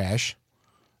plane crash,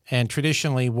 and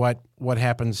traditionally what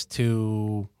happens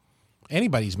to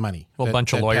anybody's money? Well, a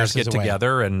bunch of lawyers get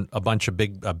together, and a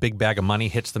big bag of money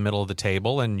hits the middle of the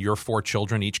table, and your 4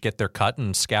 children each get their cut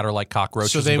and scatter like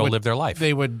cockroaches and go live their life.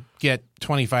 They would get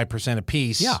 25%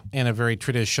 apiece in a very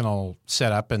traditional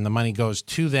setup, and the money goes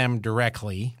to them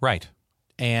directly. Right.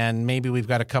 And maybe we've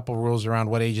got a couple rules around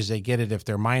what ages they get it, if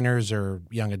they're minors or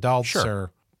young adults.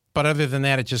 Sure. But other than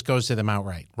that, it just goes to them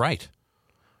outright. Right.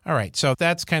 All right. So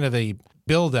that's kind of the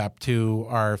build-up to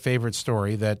our favorite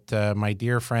story that my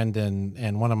dear friend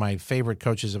and one of my favorite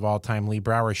coaches of all time, Lee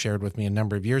Brower, shared with me a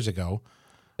number of years ago.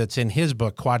 That's in his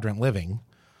book, Quadrant Living,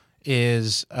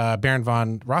 is Baron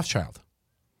von Rothschild.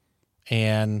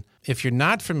 And if you're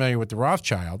not familiar with the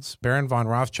Rothschilds, Baron von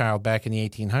Rothschild back in the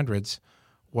 1800s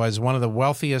was one of the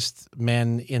wealthiest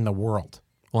men in the world.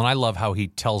 Well, and I love how he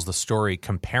tells the story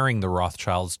comparing the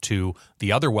Rothschilds to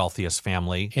the other wealthiest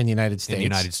family in the United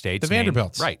States. The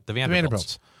Vanderbilts. The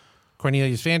Vanderbilts.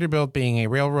 Cornelius Vanderbilt being a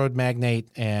railroad magnate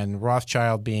and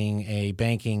Rothschild being a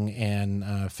banking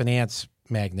and finance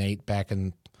magnate back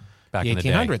in the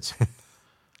 1800s.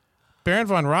 Baron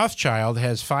von Rothschild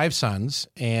has 5 sons,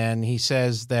 and he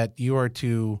says that you are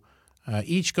to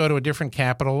each go to a different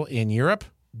capital in Europe.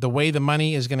 The way the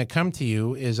money is going to come to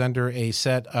you is under a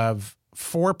set of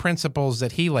 4 principles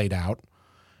that he laid out,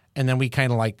 and then we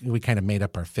kind of made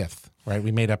up our 5th, right?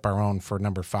 We made up our own for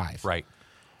number 5. Right.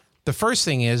 The first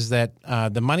thing is that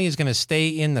the money is going to stay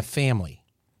in the family.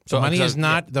 The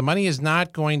money is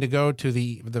not going to go to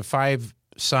the 5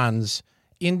 sons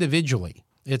individually.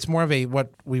 It's more of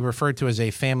what we refer to as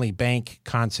a family bank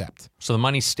concept. So the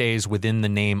money stays within the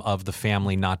name of the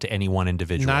family, not to any one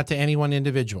individual. Not to any one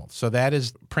individual. So that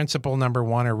is principle number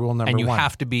 1 or rule number 1. And you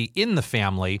have to be in the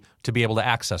family to be able to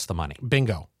access the money.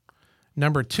 Bingo.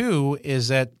 Number 2 is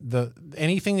that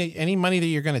any money that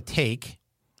you're going to take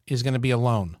is going to be a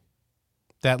loan.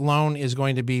 That loan is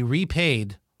going to be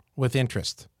repaid with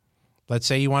interest. Let's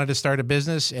say you wanted to start a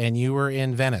business and you were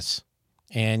in Venice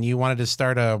and you wanted to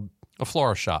start a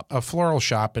floral shop. A floral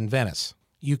shop in Venice.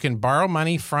 You can borrow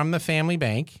money from the family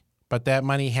bank, but that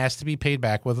money has to be paid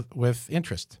back with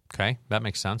interest. Okay, that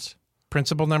makes sense.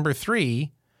 Principle number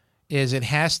 3 is it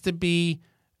has to be,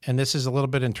 and this is a little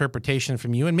bit of interpretation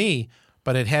from you and me,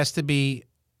 but it has to be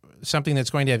something that's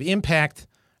going to have impact,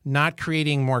 not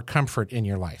creating more comfort in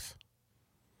your life.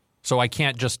 So I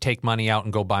can't just take money out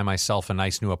and go buy myself a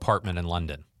nice new apartment in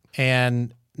London.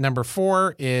 And number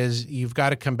 4 is you've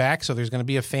got to come back. So there's going to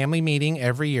be a family meeting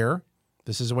every year.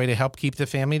 This is a way to help keep the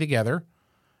family together,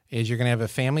 is you're going to have a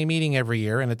family meeting every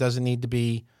year, and it doesn't need to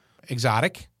be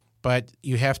exotic, but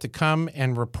you have to come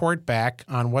and report back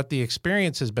on what the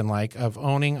experience has been like of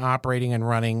owning, operating, and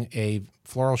running a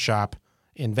floral shop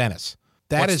in Venice.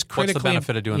 What's the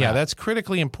benefit of doing that? Yeah, that's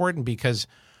critically important because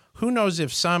who knows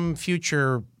if some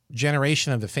future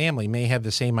generation of the family may have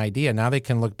the same idea. Now they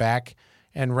can look back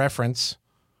and reference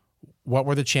what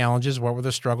were the challenges, what were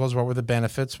the struggles, what were the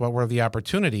benefits, what were the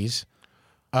opportunities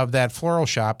of that floral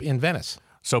shop in Venice.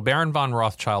 So Baron von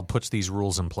Rothschild puts these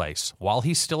rules in place while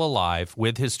he's still alive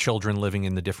with his children living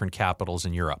in the different capitals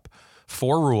in Europe.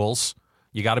 4 rules.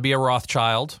 You got to be a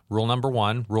Rothschild. Rule number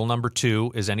 1. Rule number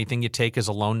 2 is anything you take is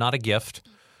a loan, not a gift.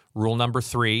 Rule number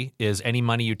 3 is any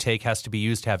money you take has to be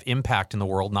used to have impact in the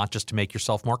world, not just to make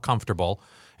yourself more comfortable.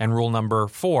 And rule number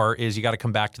 4 is you got to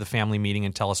come back to the family meeting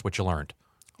and tell us what you learned.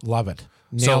 Love it.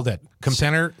 Nailed it.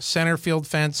 Center field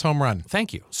fence, home run.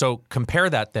 Thank you. So compare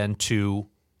that then to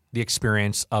the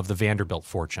experience of the Vanderbilt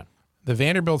fortune. The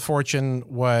Vanderbilt fortune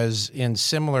was in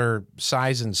similar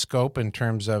size and scope in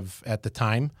terms of, at the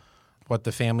time, what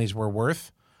the families were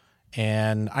worth.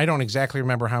 And I don't exactly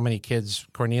remember how many kids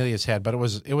Cornelius had, but it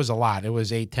was a lot. It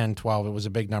was 8, 10, 12. It was a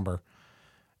big number.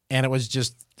 And it was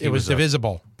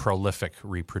divisible. Prolific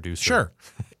reproducer. Sure.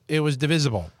 It was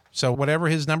divisible. So whatever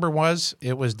his number was,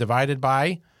 it was divided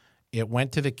by. It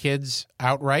went to the kids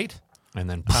outright. And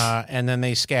then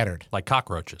they scattered. Like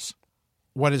cockroaches.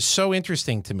 What is so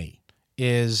interesting to me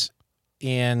is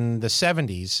in the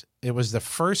 70s, it was the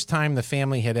first time the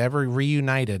family had ever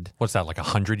reunited. What's that, like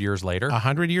 100 years later?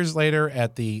 100 years later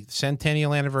at the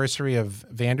centennial anniversary of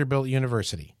Vanderbilt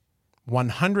University.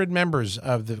 100 members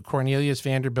of the Cornelius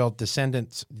Vanderbilt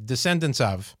descendants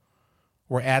of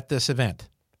were at this event.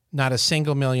 Not a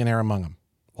single millionaire among them.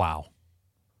 Wow.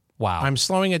 I'm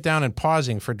slowing it down and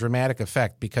pausing for dramatic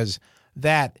effect because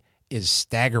that is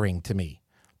staggering to me,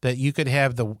 that you could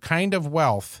have the kind of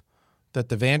wealth that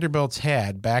the Vanderbilts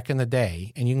had back in the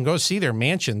day, and you can go see their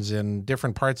mansions in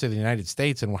different parts of the United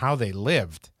States and how they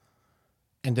lived,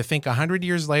 and to think 100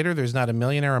 years later there's not a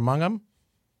millionaire among them,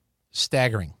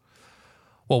 staggering.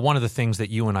 Well, one of the things that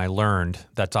you and I learned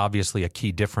that's obviously a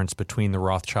key difference between the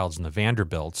Rothschilds and the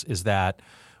Vanderbilts is that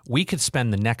we could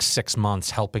spend the next 6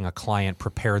 months helping a client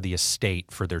prepare the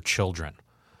estate for their children.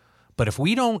 But if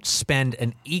we don't spend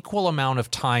an equal amount of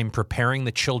time preparing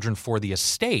the children for the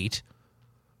estate,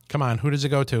 come on, who does it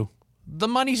go to? The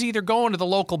money's either going to the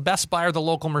local Best Buy or the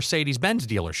local Mercedes-Benz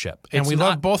dealership. And we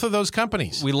love both of those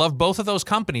companies. We love both of those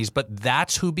companies, but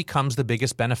that's who becomes the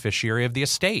biggest beneficiary of the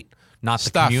estate. Not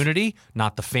the community,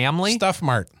 not the family. Stuff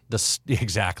Mart.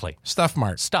 Exactly. Stuff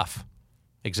Mart. Stuff.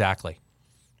 Exactly.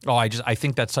 Oh, I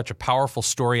think that's such a powerful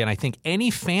story, and I think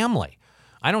any family,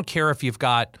 I don't care if you've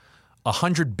got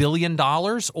 $100 billion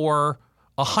or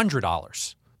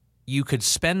 $100, you could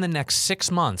spend the next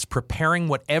 6 months preparing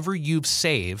whatever you've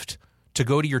saved to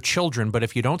go to your children, but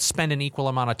if you don't spend an equal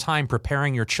amount of time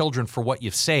preparing your children for what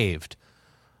you've saved,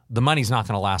 the money's not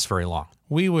going to last very long.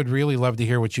 We would really love to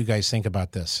hear what you guys think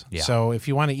about this. Yeah. So if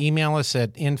you want to email us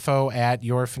at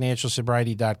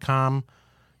info@yourfinancialsobriety.com,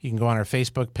 you can go on our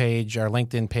Facebook page, our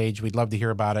LinkedIn page. We'd love to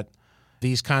hear about it.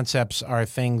 These concepts are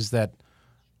things that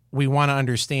we want to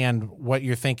understand what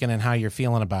you're thinking and how you're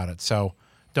feeling about it. So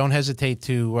don't hesitate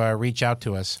to reach out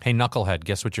to us. Hey, knucklehead,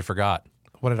 guess what you forgot?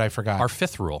 What did I forget? Our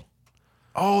 5th rule.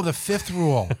 Oh, the 5th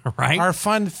rule. Right? Our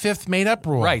fun 5th made-up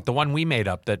rule. Right, the one we made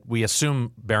up that we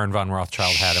assume Baron von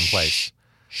Rothschild had in place.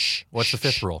 Shh. What's the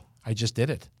 5th rule? I just did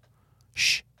it.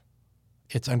 Shh.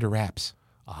 It's under wraps.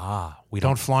 We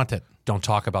don't flaunt it. Don't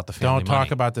talk about the family money. Don't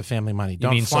talk about the family money.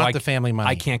 Don't flaunt the family money.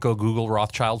 I can't go Google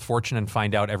Rothschild fortune and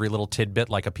find out every little tidbit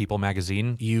like a People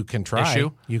magazine You can try.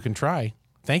 issue? You can try.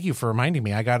 Thank you for reminding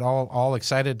me. I got all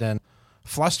excited and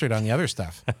flustered on the other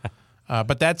stuff.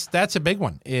 But that's a big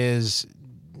one, is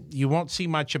you won't see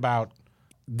much about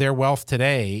their wealth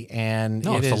today. And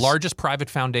No, it's the largest private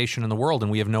foundation in the world,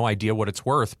 and we have no idea what it's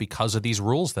worth because of these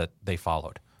rules that they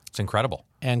followed. It's incredible.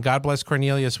 And God bless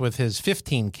Cornelius with his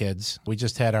 15 kids. We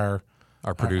just had our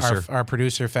producer. Our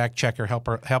producer, fact checker,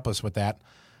 help us with that.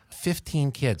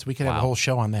 15 kids. We could have a whole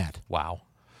show on that. Wow.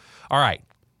 All right.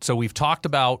 So we've talked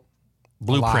about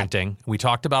blueprinting. We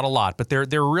talked about a lot, but there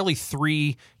are really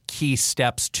 3 key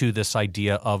steps to this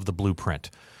idea of the blueprint.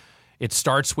 It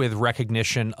starts with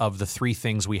recognition of the 3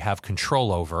 things we have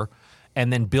control over,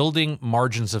 and then building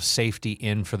margins of safety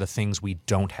in for the things we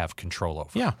don't have control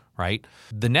over. Yeah. Right?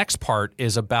 The next part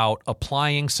is about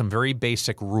applying some very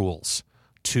basic rules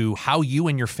to how you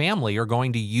and your family are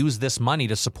going to use this money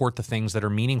to support the things that are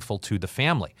meaningful to the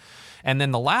family. And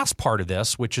then the last part of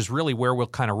this, which is really where we'll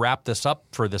kind of wrap this up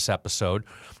for this episode,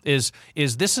 is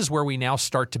this is where we now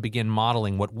start to begin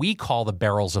modeling what we call the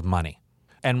barrels of money.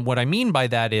 And what I mean by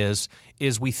that is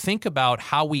we think about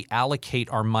how we allocate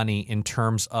our money in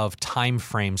terms of time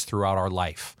frames throughout our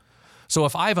life. So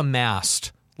if I've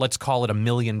amassed, let's call it $1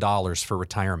 million for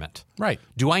retirement. Right.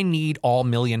 Do I need all $1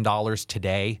 million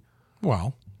today?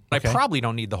 Well, okay. I probably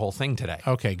don't need the whole thing today.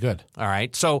 Okay, good. All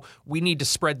right. So we need to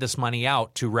spread this money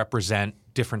out to represent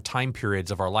different time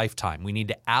periods of our lifetime. We need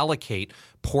to allocate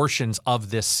portions of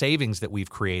this savings that we've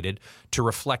created to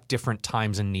reflect different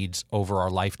times and needs over our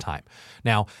lifetime.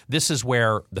 Now, this is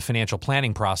where the financial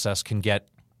planning process can get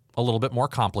a little bit more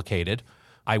complicated.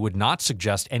 I would not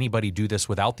suggest anybody do this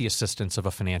without the assistance of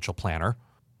a financial planner.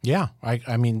 Yeah,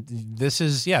 I mean, this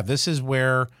is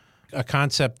where a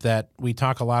concept that we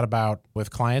talk a lot about with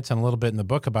clients and a little bit in the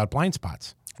book about blind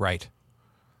spots. Right.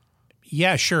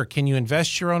 Yeah, sure. Can you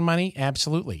invest your own money?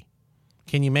 Absolutely.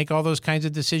 Can you make all those kinds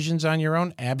of decisions on your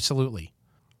own? Absolutely.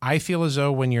 I feel as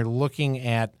though when you're looking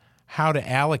at how to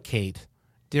allocate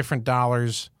different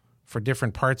dollars for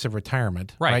different parts of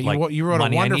retirement, right? Like you wrote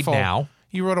money a wonderful I need now.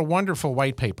 You wrote a wonderful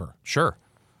white paper. Sure.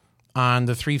 On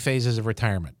the 3 phases of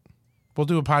retirement. We'll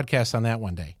do a podcast on that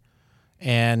one day.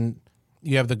 And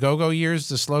you have the go-go years,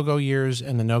 the slow-go years,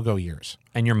 and the no-go years.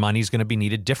 And your money's going to be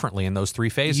needed differently in those 3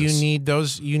 phases.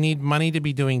 You need money to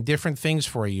be doing different things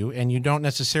for you, and you don't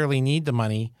necessarily need the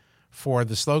money for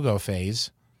the slow-go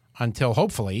phase until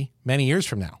hopefully many years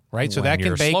from now, right? So when that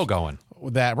you're can bake slow-going.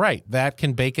 That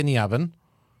can bake in the oven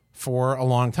for a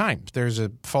long time. There's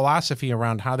a philosophy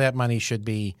around how that money should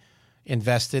be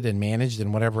invested and managed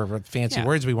and whatever fancy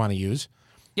words we want to use.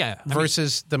 Yeah.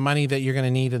 Versus the money that you're going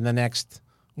to need in the next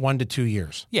 1 to 2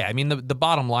 years. Yeah, I mean, the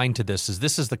bottom line to this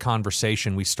is the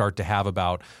conversation we start to have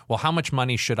about, well, how much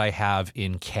money should I have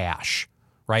in cash,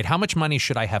 right? How much money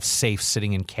should I have safe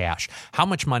sitting in cash? How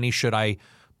much money should I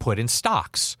put in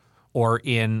stocks or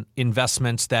in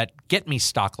investments that get me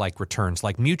stock-like returns,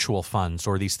 like mutual funds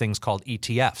or these things called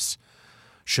ETFs?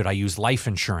 Should I use life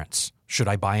insurance? Should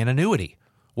I buy an annuity?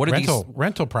 What are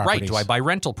rental properties? Right. Do I buy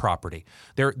rental property?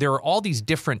 There are all these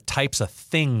different types of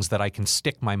things that I can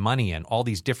stick my money in, all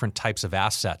these different types of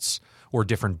assets or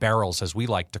different barrels, as we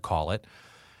like to call it.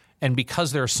 And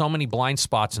because there are so many blind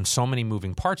spots and so many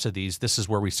moving parts of these, this is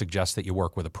where we suggest that you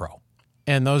work with a pro.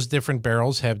 And those different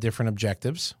barrels have different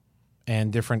objectives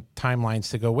and different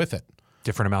timelines to go with it.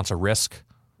 Different amounts of risk.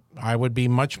 I would be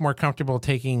much more comfortable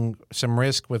taking some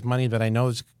risk with money that I know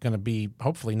is going to be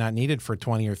hopefully not needed for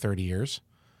 20 or 30 years.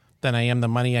 Than I am the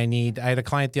money I need. I had a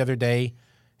client the other day,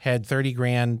 had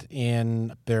 $30,000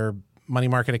 in their money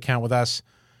market account with us,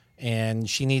 and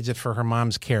she needs it for her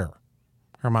mom's care.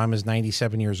 Her mom is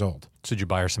 97 years old. So did you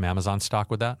buy her some Amazon stock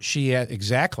with that?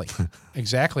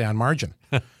 Exactly on margin.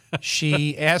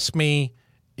 She asked me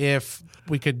if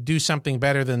we could do something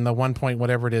better than the 1 point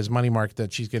whatever it is money market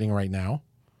that she's getting right now.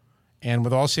 And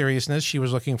with all seriousness, she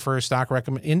was looking for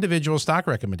individual stock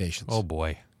recommendations. Oh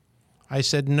boy. I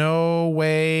said, no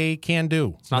way, can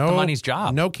do. It's not the money's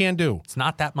job. No can do. It's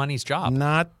not that money's job.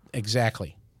 Not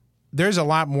exactly. There's a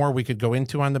lot more we could go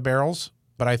into on the barrels,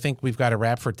 but I think we've got a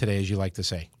wrap for today, as you like to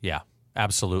say. Yeah,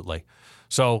 absolutely.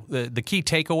 So the key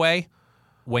takeaway,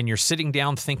 when you're sitting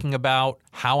down thinking about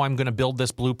how I'm going to build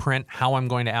this blueprint, how I'm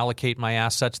going to allocate my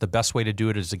assets, the best way to do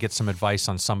it is to get some advice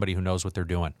on somebody who knows what they're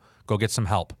doing. Go get some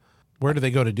help. Where do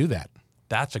they go to do that?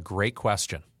 That's a great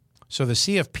question. So the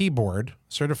CFP board,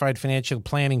 Certified Financial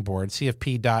Planning Board,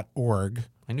 CFP.org.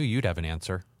 I knew you'd have an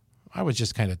answer. I was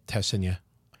just kind of testing you.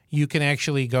 You can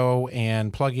actually go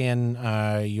and plug in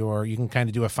you can kind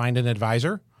of do a find an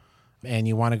advisor, and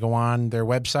you want to go on their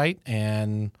website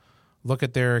and look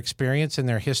at their experience and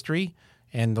their history.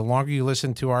 And the longer you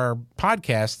listen to our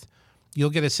podcast,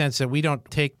 you'll get a sense that we don't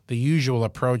take the usual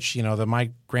approach,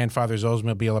 my grandfather's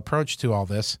Oldsmobile approach to all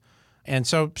this. And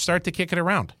so start to kick it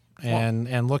around.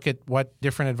 And look at what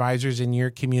different advisors in your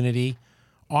community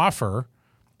offer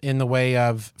in the way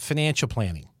of financial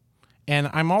planning. And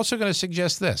I'm also going to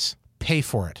suggest this. Pay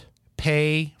for it.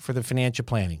 Pay for the financial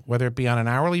planning, whether it be on an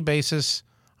hourly basis,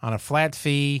 on a flat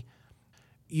fee.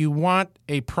 You want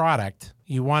a product,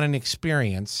 you want an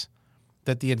experience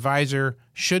that the advisor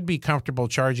should be comfortable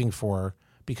charging for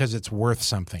because it's worth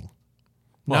something.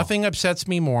 Well, nothing upsets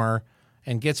me more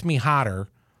and gets me hotter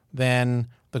than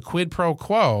the quid pro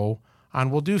quo on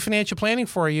we'll do financial planning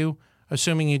for you,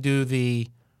 assuming you do the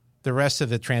rest of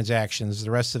the transactions,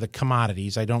 the rest of the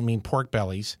commodities. I don't mean pork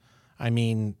bellies. I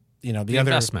mean, the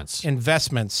other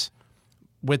investments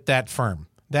with that firm.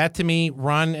 That to me,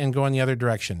 run and go in the other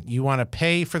direction. You want to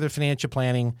pay for the financial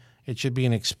planning. It should be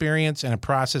an experience and a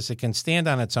process that can stand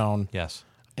on its own. Yes.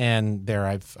 And there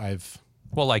I've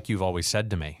well, like you've always said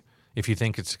to me, if you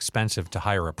think it's expensive to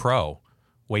hire a pro,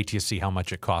 wait till you see how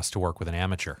much it costs to work with an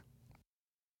amateur.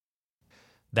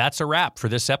 That's a wrap for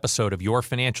this episode of Your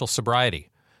Financial Sobriety.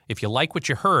 If you like what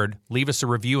you heard, leave us a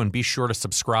review and be sure to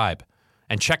subscribe.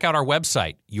 And check out our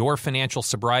website,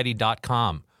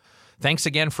 yourfinancialsobriety.com. Thanks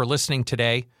again for listening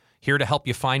today. Here to help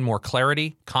you find more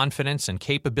clarity, confidence, and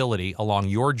capability along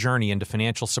your journey into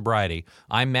financial sobriety.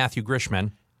 I'm Matthew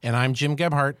Grishman. And I'm Jim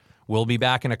Gebhardt. We'll be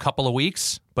back in a couple of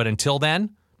weeks, but until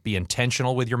then, be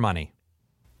intentional with your money.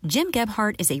 Jim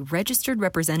Gebhardt is a registered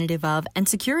representative of and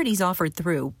securities offered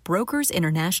through Brokers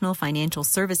International Financial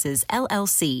Services,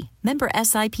 LLC, member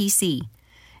SIPC.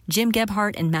 Jim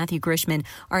Gebhardt and Matthew Grishman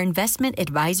are investment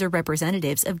advisor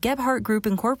representatives of Gebhardt Group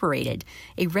Incorporated,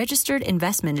 a registered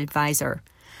investment advisor.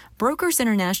 Brokers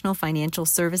International Financial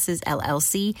Services,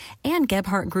 LLC, and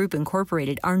Gebhardt Group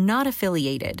Incorporated are not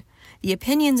affiliated. The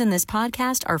opinions in this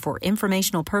podcast are for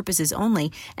informational purposes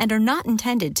only and are not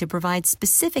intended to provide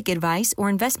specific advice or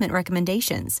investment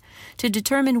recommendations. To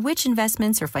determine which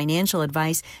investments or financial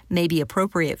advice may be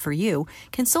appropriate for you,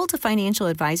 consult a financial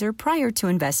advisor prior to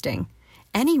investing.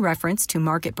 Any reference to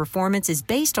market performance is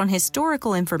based on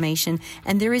historical information,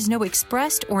 and there is no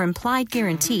expressed or implied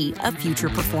guarantee of future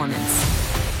performance.